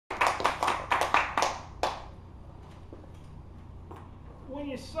when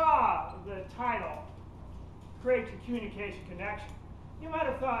you saw the title, Create Your Communication Connection, you might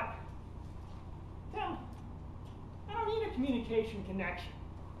have thought, Tim, I don't need a communication connection.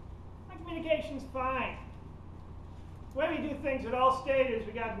 My communication's fine. The way we do things at Allstate is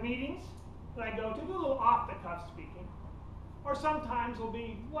we got meetings that I go to, do a little off-the-cuff speaking, or sometimes there'll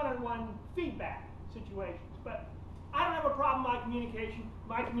be one-on-one feedback situations. But I don't have a problem with my communication.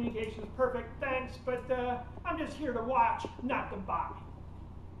 My communication is perfect, thanks, but I'm just here to watch, not to buy.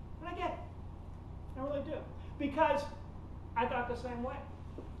 And I get it. I really do. Because I thought the same way.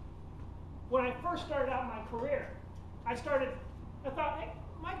 When I first started out my career, I thought, hey,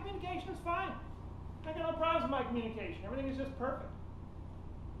 my communication is fine. I got no problems with my communication. Everything is just perfect.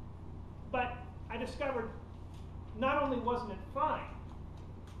 But I discovered not only wasn't it fine,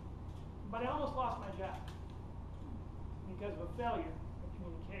 but I almost lost my job because of a failure of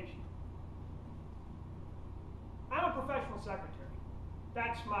communication. I'm a professional secretary.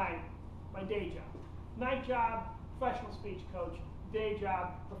 That's my day job. Night job, professional speech coach. Day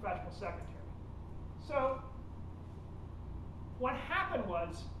job, professional secretary. So what happened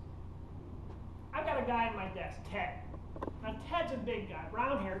was, I got a guy in my desk, Ted. Now Ted's a big guy,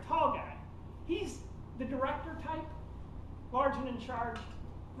 brown hair, tall guy. He's the director type, large and in charge.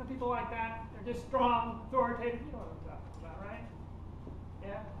 You know, people like that. They're just strong, authoritative. You know what I'm talking about, right?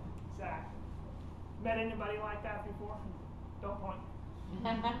 Yeah, exactly. Met anybody like that before? Don't point.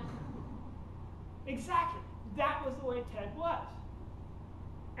 Exactly. That was the way Ted was.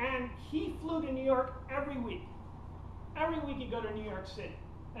 And he flew to New York every week. Every week he'd go to New York City.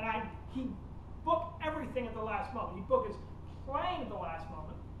 And he'd book everything at the last moment. He'd book his plane at the last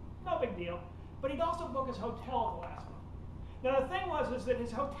moment. No big deal. But he'd also book his hotel at the last moment. Now the thing was that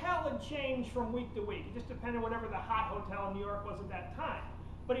his hotel had changed from week to week. It just depended on whatever the hot hotel in New York was at that time.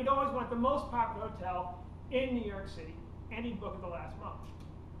 But he'd always want the most popular hotel in New York City, and he'd book at the last moment.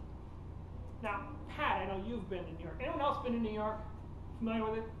 Now, Pat, I know you've been to New York. Anyone else been to New York? Familiar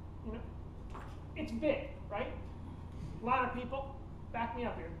with it? You know, it's big, right? A lot of people. Back me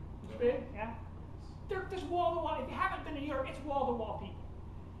up here. It's big, yeah? There's wall-to-wall. If you haven't been to New York, it's wall-to-wall people.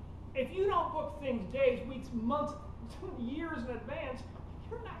 If you don't book things days, weeks, months, years in advance,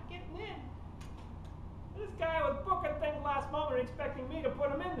 you're not getting in. This guy was booking things last moment and expecting me to put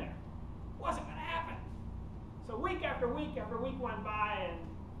them in there. Wasn't going to happen. So week after week after week went by, and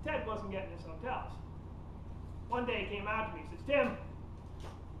Ted wasn't getting his hotels. One day he came out to me and says, Tim,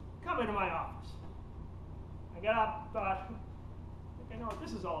 come into my office. I got up and thought, I think I know what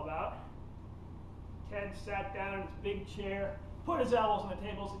this is all about. Ted sat down in his big chair, put his elbows on the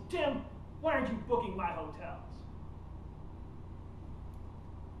table, and said, Tim, why aren't you booking my hotels?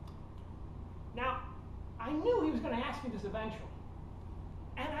 Now, I knew he was going to ask me this eventually.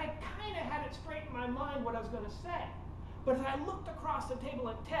 And I kind of had it straight in my mind what I was going to say. But as I looked across the table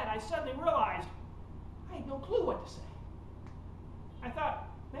at Ted, I suddenly realized I had no clue what to say. I thought,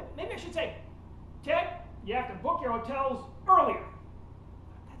 maybe I should say, Ted, you have to book your hotels earlier.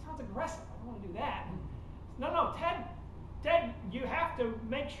 That sounds aggressive. I don't want to do that. No, Ted, you have to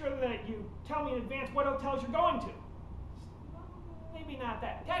make sure that you tell me in advance what hotels you're going to. Maybe not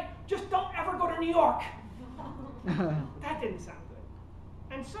that. Ted, just don't ever go to New York. That didn't sound good.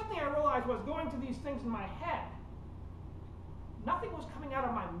 And suddenly I realized what was going through these things in my head. Nothing was coming out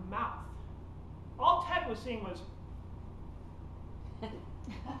of my mouth. All Ted was seeing was, and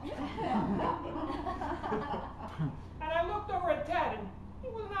I looked over at Ted, and he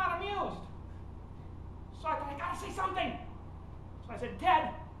was not amused. So I thought, I gotta say something. So I said, Ted,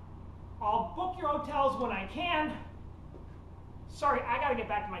 I'll book your hotels when I can. Sorry, I gotta get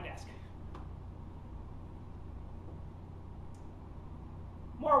back to my desk.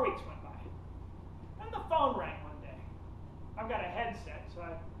 More weeks went by. Then the phone rang one day. I've got a headset, so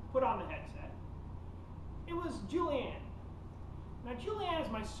I put on the headset. It was Julianne. Now, Julianne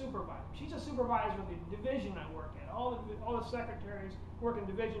is my supervisor. She's a supervisor of the division I work at. All the secretaries work in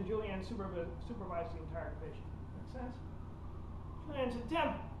division. Julianne supervises the entire division. Make sense? Julianne said,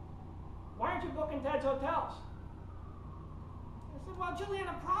 Tim, why aren't you booking Ted's hotels? I said, well, Julianne,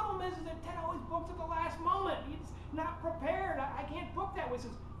 the problem is that Ted always books at the last moment. He's not prepared. I can't book that way. He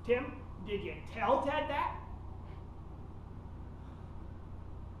says, Tim, did you tell Ted that?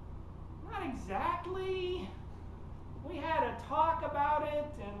 Not exactly. We had a talk about it,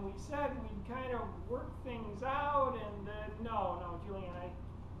 and we said we'd kind of work things out, and no, Julianne,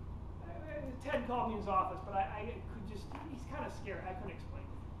 Ted called me in his office, but I could just, he's kind of scared. I couldn't explain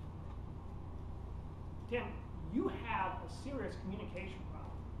it. Tim, you have a serious communication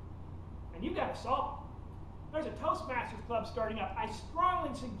problem, and you've got to solve it. There's a Toastmasters club starting up. I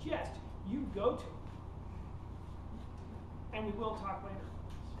strongly suggest you go to it. and we will talk later.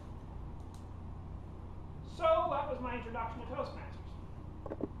 So that was my introduction to Toastmasters.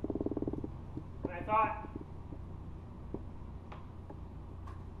 And I thought,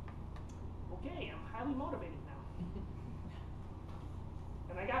 okay, I'm highly motivated now.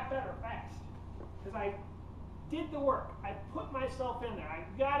 And I got better fast. Because I did the work. I put myself in there. I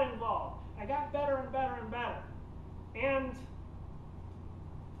got involved. I got better and better and better. And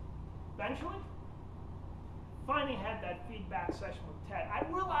eventually, finally had that feedback session with Ted. I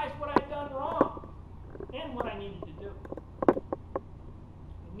realized what I'd done wrong and what I needed to do. I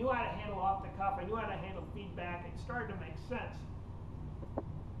knew how to handle off the cuff. I knew how to handle feedback. It started to make sense.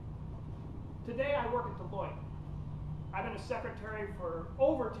 Today I work at Deloitte. I've been a secretary for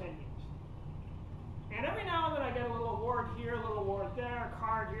over 10 years. And every now and then I get a little award here, a little award there, a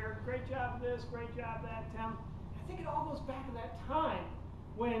card here. Great job this, great job that, Tim. I think it all goes back to that time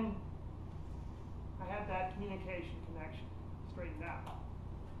when I had that communication connection straightened out.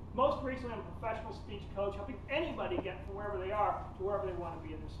 Most recently, I'm a professional speech coach, helping anybody get from wherever they are to wherever they want to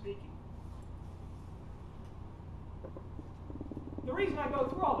be in their speaking. The reason I go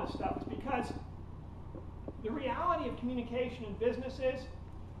through all this stuff is because the reality of communication in business is,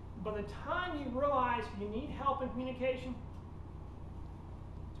 by the time you realize you need help in communication,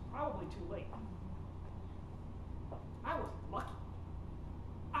 it's probably too late. I was lucky.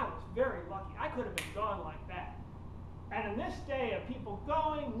 I was very lucky. I could have been gone like that. And in this day of people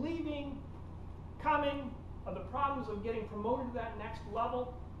going, leaving, coming, of the problems of getting promoted to that next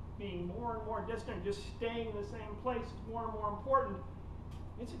level, being more and more distant, just staying in the same place is more and more important,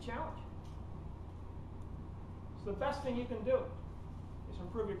 it's a challenge. So the best thing you can do is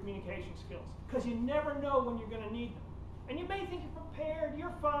improve your communication skills, because you never know when you're going to need them. And you may think you're prepared,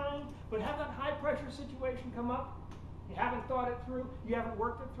 you're fine, but have that high pressure situation come up, you haven't thought it through, you haven't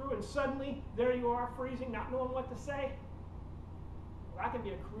worked it through, and suddenly there you are freezing, not knowing what to say. Well, that can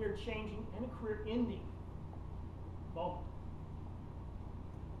be a career changing and a career ending moment.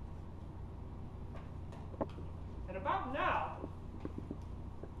 And about now,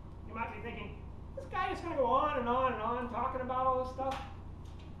 you might be thinking, this guy is going to go on and on and on talking about all this stuff.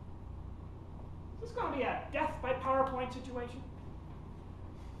 Is this going to be a death by PowerPoint situation?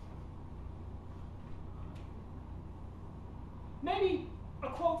 Maybe a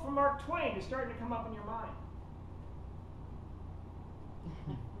quote from Mark Twain is starting to come up in your mind.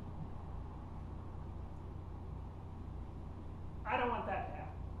 I don't want that to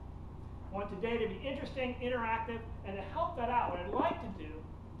happen. I want today to be interesting, interactive, and to help that out, what I'd like to do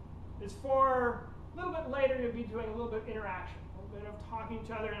is for a little bit later you'll be doing a little bit of interaction, a little bit of talking to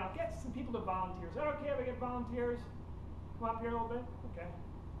each other, and I'll get some people to volunteer. Is that okay if I get volunteers? Come up here a little bit? Okay.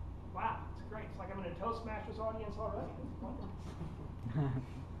 Wow, it's great. It's like I'm in a Toastmasters audience already.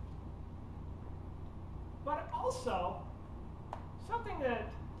 But also, something to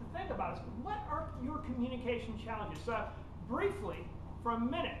think about is, what are your communication challenges? So briefly, for a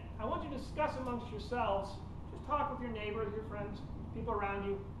minute, I want you to discuss amongst yourselves, just talk with your neighbors, your friends, people around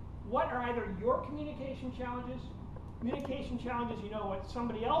you, what are either your communication challenges you know what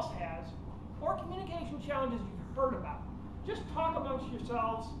somebody else has, or communication challenges you've heard about. Just talk amongst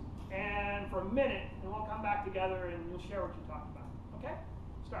yourselves, and for a minute, and we'll come back together and you'll share what you talked about. Okay?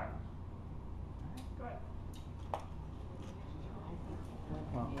 Start. Go ahead.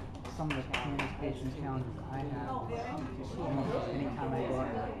 Well, some of the communication challenges I have almost anytime I go to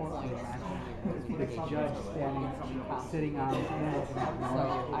a court interaction, the judge sitting on his hands and having no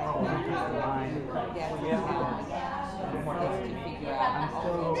idea the line. I'm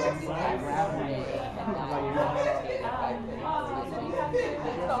still grappling with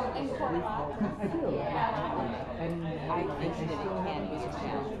I do. And I think that it can be a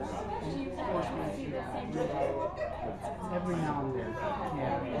challenge. Every now and then,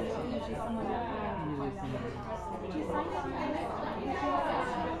 yeah.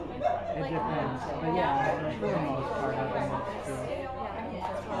 It depends, but yeah, for the most part, I think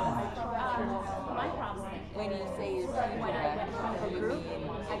it's true. When you say your team, you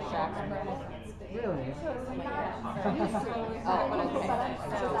mean Jackson? Really?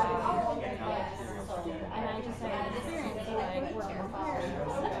 And I just had an experience like working with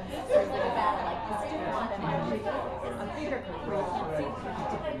there's like a battle, like the student want them to read a theater group where you can't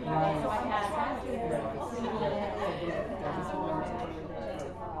see them. So I had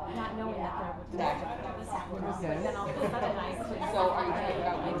not knowing that there was but then all of a sudden I couldn't. So are you talking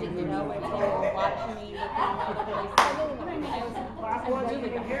about when didn't know and they were watching me looking other places. Clap once if you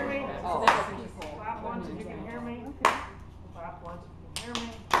can hear me. Oh. Clap once if you can hear me. Clap once if you can hear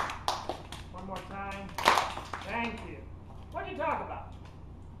me. One more time. Thank you. What did you talk about?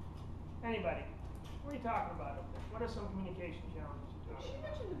 Anybody? What are you talking about over there? What are some communication challenges you're talking She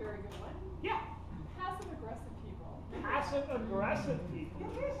about? mentioned a very good one. Yeah. Passive aggressive people. Passive aggressive people.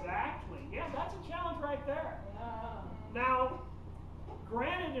 Exactly. Yeah, that's a challenge right there. Yeah. Now,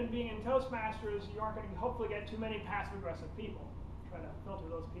 granted, in being in Toastmasters, you aren't going to hopefully get too many passive aggressive people. Try to filter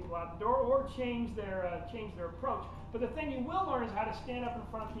those people out the door or change their approach. But the thing you will learn is how to stand up in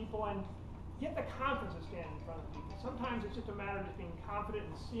front of people and get the confidence of standing in front of people. Sometimes it's just a matter of just being confident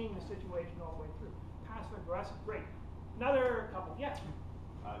and seeing the situation all the way through. Passive aggressive, great. Another couple, yes.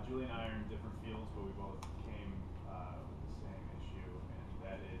 Julie and I are in different fields, but we both came with the same issue, and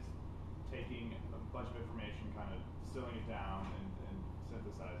that is taking a bunch of information, kind of distilling it down, and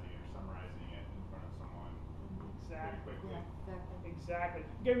synthesizing it or summarizing it in front of someone very Exactly. quickly. Exactly.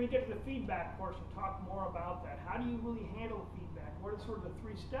 Okay, when we get to the feedback portion, talk more about that. How do you really handle feedback? What are sort of the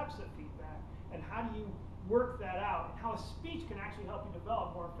 3 steps of feedback? And how do you work that out? And how a speech can actually help you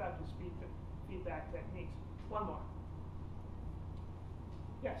develop more effective feedback techniques. One more.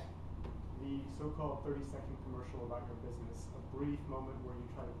 Yes? The so-called 30-second commercial about your business, a brief moment where you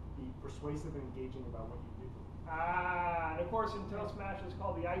try to be persuasive and engaging about what you do. And of course in Toastmasters it's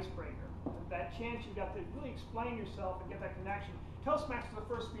called the icebreaker. That chance you've got to really explain yourself and get that connection. Toastmasters, the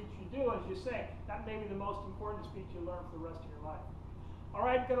first speech you do, as you say, that may be the most important speech you learn for the rest of your life. All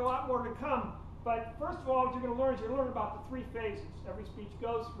right, got a lot more to come. But first of all, what you're going to learn is you're going to learn about the 3 phases every speech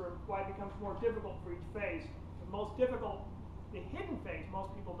goes through, why it becomes more difficult for each phase. The most difficult, the hidden phase,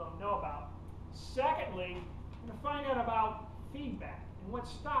 most people don't know about. Secondly, you're going to find out about feedback and what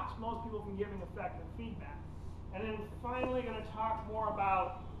stops most people from giving effective feedback. And then finally, going to talk more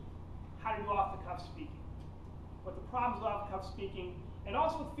about how to do off-the-cuff speaking, what the problems of off-the-cuff speaking, and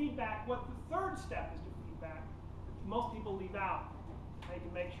also with feedback, what the 3rd step is to feedback. Most people leave out. How you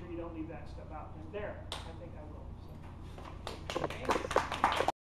can make sure you don't leave that step out. And there, I think I will. So.